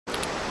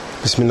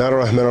Bismillah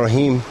ar-Rahman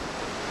ar-Rahim.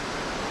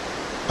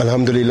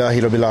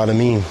 Alhamdulillahi Rabbil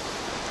Alameen.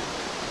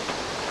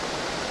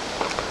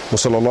 Wa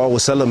sallallahu wa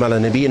sallam ala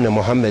nabiyyina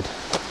Muhammad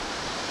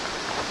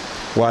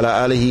wa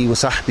ala alihi wa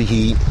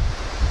sahbihi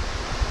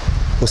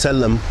wa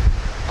sallam.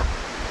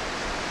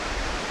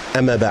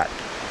 Amma ba'd.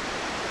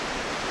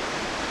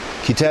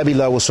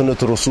 Kitabillah wa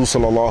sunnatu Rasul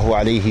sallallahu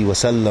alayhi wa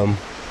sallam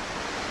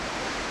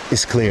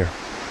is clear.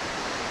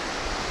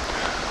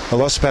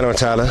 Allah subhanahu wa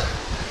ta'ala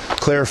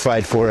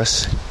clarified for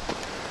us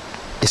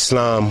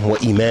Islam wa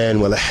Iman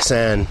wa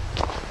Ihsan,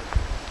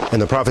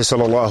 and the Prophet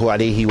sallallahu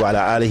alayhi wa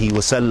alihi wa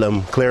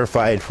sallam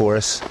clarified for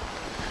us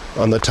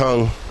on the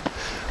tongue,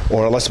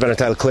 or Allah subhanahu wa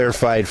ta'ala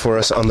clarified for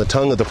us on the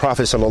tongue of the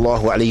Prophet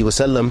sallallahu alayhi wa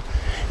sallam,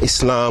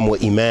 Islam wa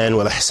Iman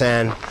wa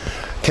Ihsan,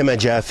 kama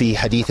jaa fi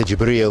Hadeeth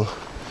Jibreel,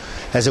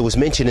 as it was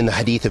mentioned in the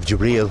Hadith of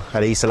Jibreel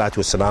alayhi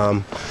salatu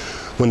wasalam,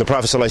 when the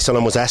Prophet sallallahu alayhi wa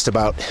sallam was asked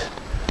about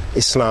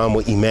Islam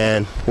wa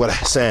Iman wa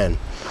Ihsan,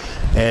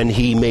 and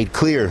he made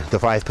clear the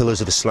 5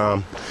 pillars of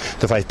Islam,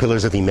 the 5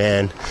 pillars of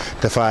Iman,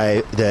 the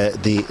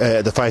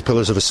five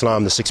pillars of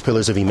Islam, the 6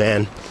 pillars of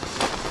Iman,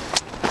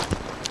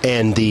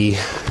 and the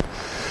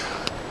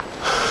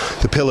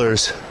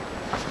pillars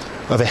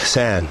of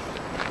Ihsan,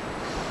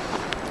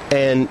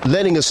 and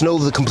letting us know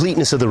the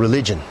completeness of the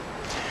religion,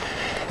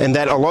 and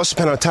that Allah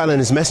subhanahu wa ta'ala and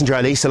His Messenger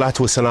alayhi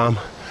salatu wasalam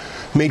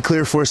made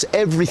clear for us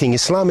everything.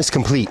 Islam is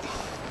complete.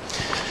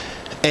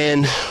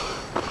 And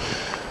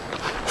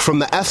from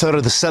the athar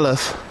of the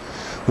Salaf,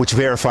 which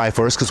verify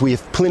for us, because we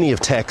have plenty of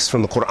texts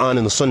from the Qur'an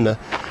and the Sunnah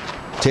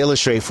to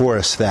illustrate for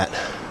us that.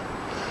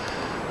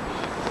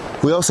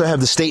 We also have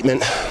the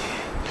statement,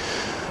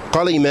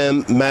 قال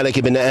Imam Malik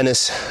ibn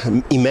Anas,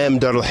 Imam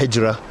Dar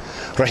al-Hijra,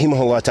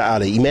 rahimahullah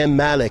ta'ala. Imam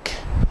Malik,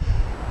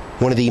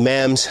 one of the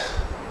Imams,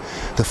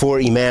 the 4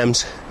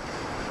 Imams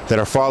that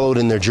are followed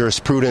in their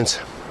jurisprudence,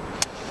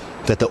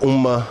 that the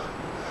Ummah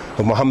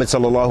of Muhammad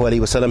sallallahu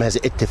alayhi wa sallam has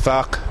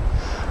ittifaq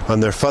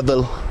on their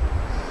fadl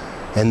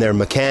and their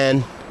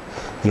makan,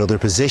 their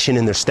position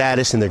and their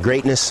status and their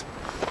greatness.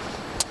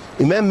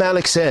 Imam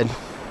Malik said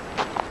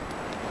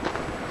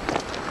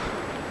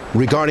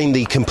regarding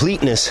the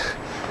completeness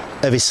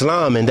of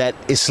Islam, and that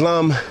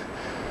Islam,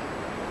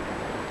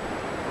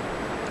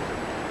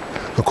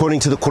 according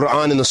to the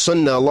Quran and the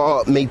Sunnah,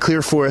 Allah made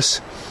clear for us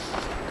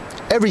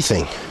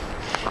everything,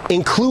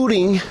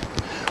 including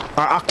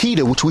our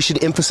Aqidah, which we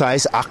should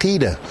emphasize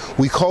Aqidah.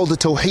 We call the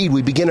Tawheed.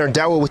 We begin our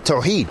dawah with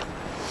Tawheed.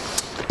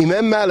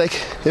 Imam Malik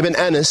ibn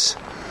Anas,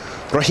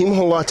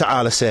 rahimahullah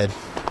ta'ala, said,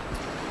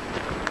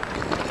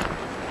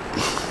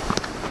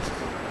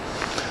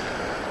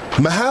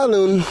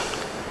 Mahalun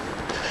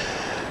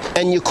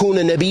an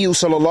yakuna nabiyyu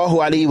sallallahu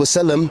alayhi wa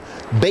sallam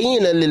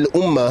bayna lil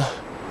ummah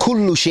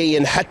kullu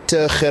shay'in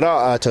hatta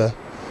khira'a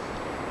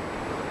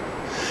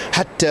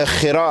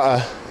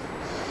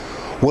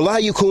wa la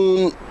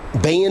yakun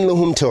bayn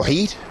lahum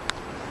tawheed.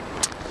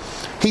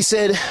 He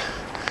said,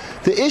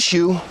 the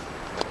issue,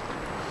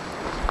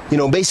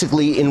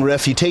 basically in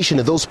refutation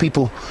of those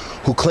people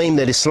who claim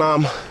that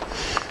Islam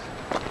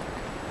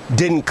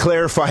didn't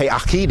clarify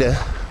Aqidah,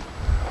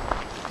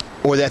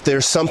 or that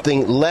there's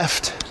something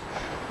left,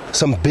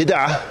 some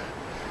bid'ah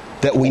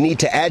that we need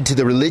to add to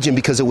the religion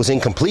because it was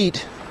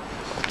incomplete.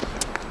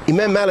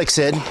 Imam Malik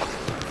said,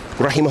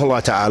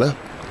 rahimahullah ta'ala,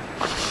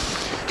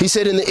 he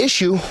said in the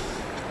issue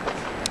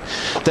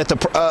that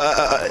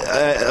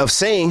of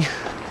saying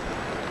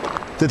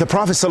that the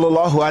Prophet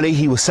sallallahu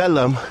alaihi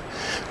wasallam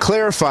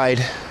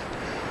clarified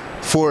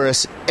for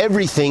us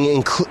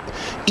everything,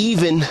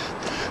 even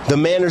the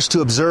manners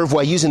to observe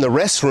while using the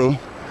restroom,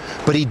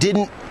 but he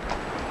didn't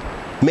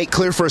make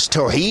clear for us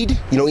Tawheed.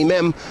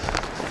 Imam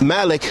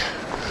Malik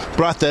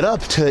brought that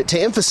up to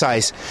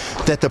emphasize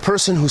that the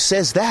person who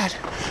says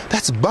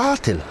that's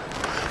batil,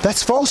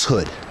 that's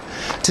falsehood.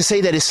 To say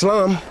that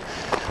Islam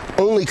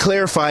only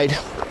clarified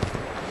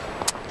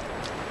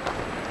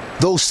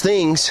those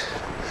things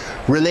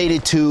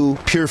related to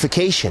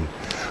purification,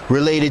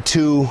 related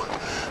to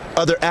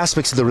other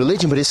aspects of the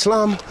religion, but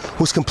Islam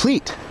was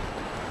complete.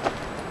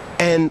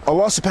 And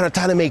Allah subhanahu wa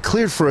ta'ala made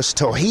clear for us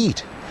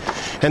Tawheed.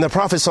 And the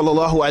Prophet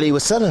sallallahu alaihi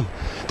wasallam,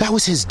 that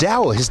was his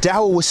dawah. His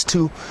dawah was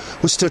to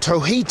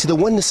Tawheed, to the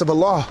oneness of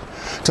Allah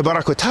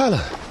tabarak wa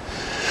ta'ala.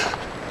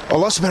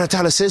 Allah subhanahu wa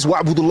ta'ala says,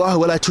 وَعْبُدُ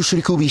اللَّهَ وَلَا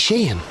تُشْرِكُوا بِهِ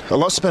شَيْئًا.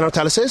 Allah subhanahu wa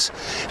ta'ala says,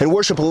 and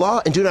worship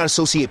Allah and do not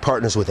associate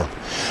partners with Him.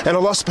 And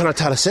Allah subhanahu wa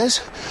ta'ala says,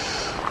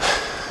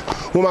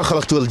 وَمَا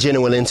خَلَقْتُ الْجِنَّ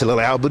وَالْإِنسَ إِلَّا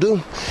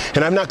لِيَعْبُدُونِ.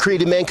 And I've not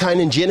created mankind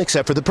and jinn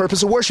except for the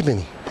purpose of worshiping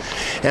me.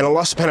 And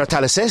Allah subhanahu wa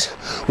ta'ala says,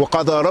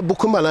 وَقَضَى رَبُّكُمْ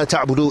أَلَّا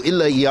تَعْبُدُوا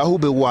إِلَّا إِيَّاهُ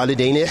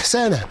بِالْوَالِدَيْنِ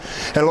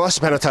إِحْسَانًا. And Allah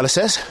subhanahu wa ta'ala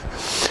says,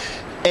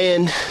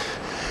 and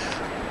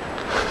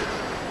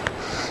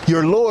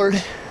your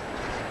Lord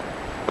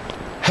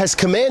has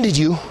commanded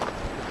you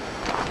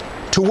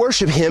to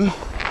worship Him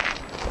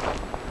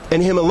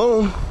and Him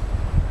alone,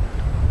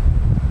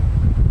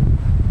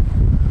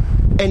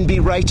 and be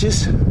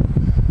righteous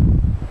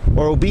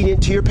or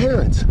obedient to your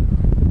parents.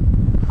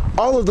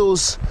 All of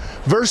those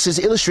verses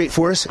illustrate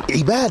for us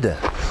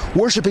ibadah,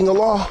 worshiping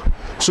Allah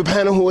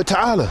subhanahu wa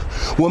ta'ala.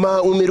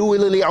 وَمَا أُمِرُوا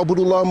إِلَّا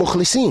لِيَعْبُدُوا اللَّهَ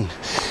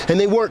مُخْلِصِينَ. And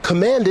they weren't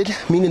commanded,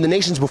 meaning the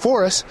nations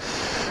before us,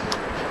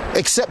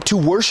 except to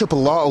worship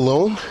Allah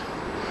alone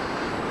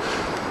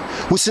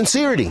with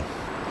sincerity,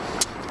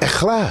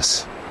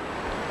 ikhlas.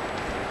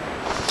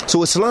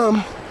 So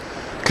Islam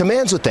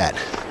commands with that.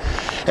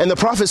 And the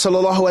Prophet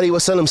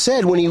ﷺ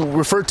said, when he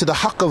referred to the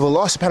haqq of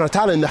Allah subhanahu wa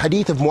ta'ala in the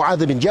hadith of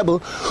Mu'adh bin Jabal,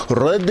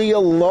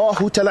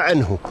 radiyallahu ta'ala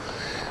anhu,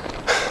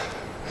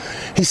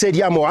 he said,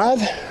 Ya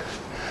Mu'adh,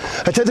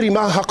 atadri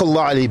ma haqq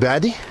Allah ala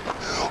ibadi,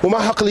 wa ma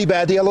haqq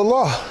al-ibadi ala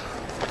Allah.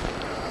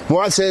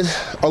 Mu'adh said,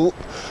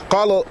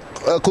 قال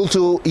قلت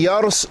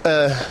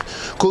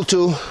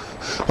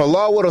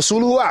الله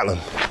ورسوله أعلم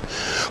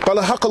قال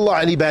حق الله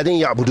على عباده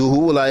يعبدوه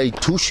ولا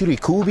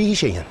تشركوا به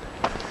شيئا.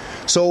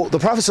 So the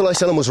Prophet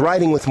ﷺ was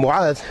riding with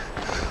Mu'adh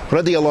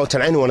radiyallahu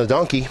ta'ala anhu on a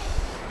donkey,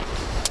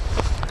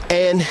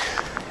 and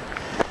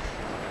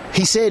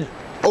he said,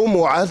 O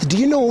Mu'adh, do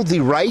you know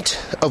the right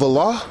of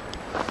Allah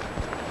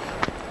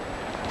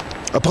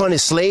upon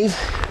his slave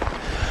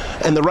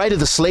and the right of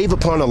the slave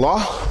upon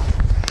Allah?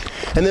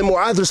 And then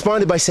Mu'adh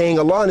responded by saying,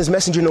 Allah and his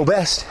messenger know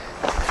best.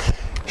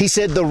 He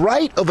said, the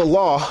right of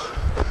Allah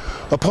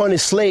upon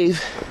his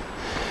slave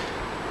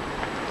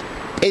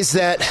is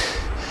that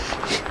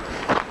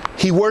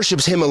he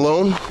worships him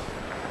alone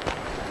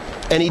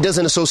and he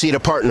doesn't associate a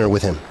partner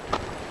with him.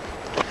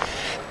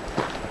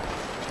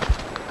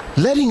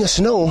 Letting us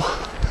know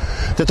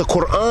that the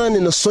Qur'an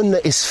and the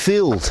Sunnah is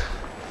filled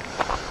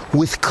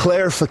with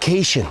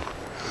clarification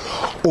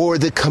or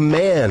the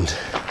command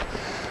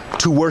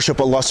to worship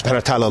Allah subhanahu wa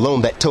ta'ala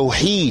alone, that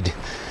Tawheed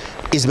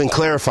has been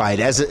clarified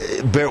as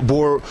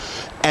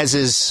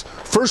is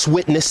first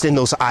witnessed in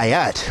those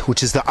ayat,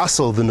 which is the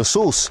asl, the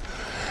nusus,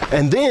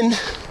 and then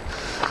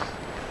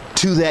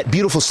to that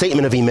beautiful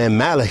statement of Imam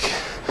Malik,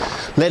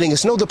 letting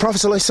us know the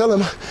Prophet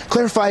ﷺ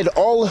clarified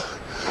all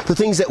the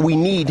things that we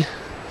need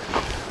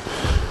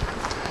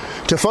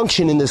to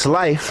function in this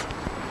life.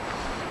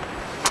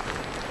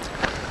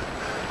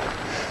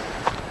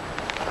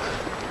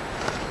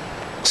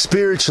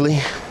 Spiritually,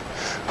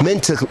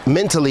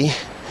 mentally,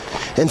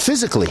 and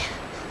physically.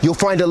 You'll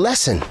find a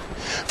lesson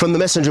from the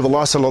Messenger of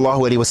Allah sallallahu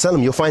alaihi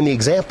wasallam. You'll find the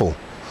example.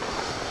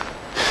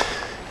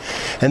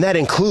 And that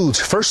includes,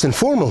 first and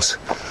foremost,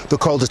 the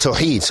call to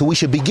Tawheed. So we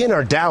should begin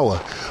our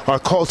da'wah, our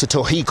call to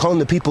Tawheed, calling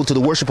the people to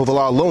the worship of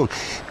Allah alone,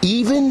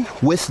 even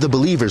with the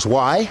believers.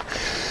 Why?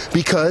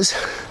 Because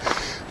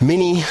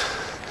many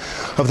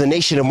of the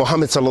nation of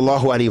Muhammad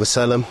sallallahu alaihi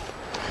wasallam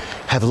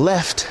have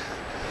left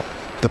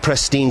the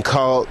pristine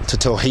call to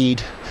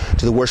Tawheed,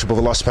 to the worship of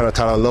Allah subhanahu wa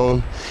ta'ala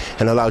alone,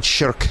 and allowed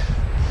shirk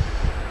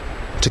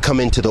to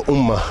come into the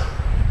ummah.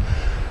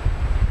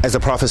 As the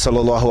Prophet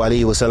sallallahu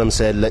alaihi wasallam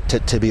said, "Let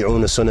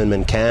tabi'un sunan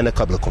man kana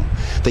qablakum,"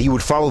 that you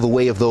would follow the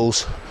way of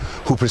those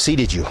who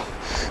preceded you,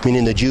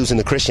 meaning the Jews and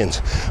the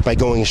Christians, by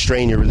going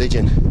astray in your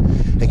religion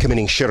and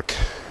committing shirk.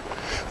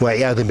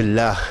 Wa'iyadhu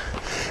billah.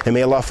 And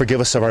may Allah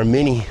forgive us of our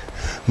many,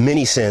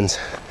 many sins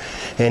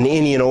and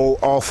any and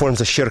all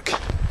forms of shirk.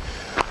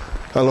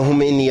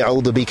 اللهم إني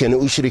أعوذ بك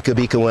أن أشرك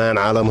بك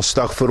وأنا أعلم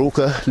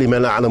أستغفرك لما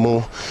لا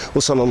أعلم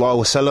وصلى الله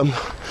وسلم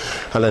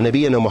على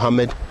نبينا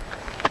محمد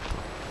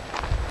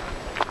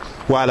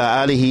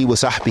وعلى آله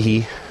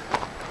وصحبه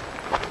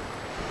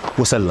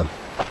وسلم.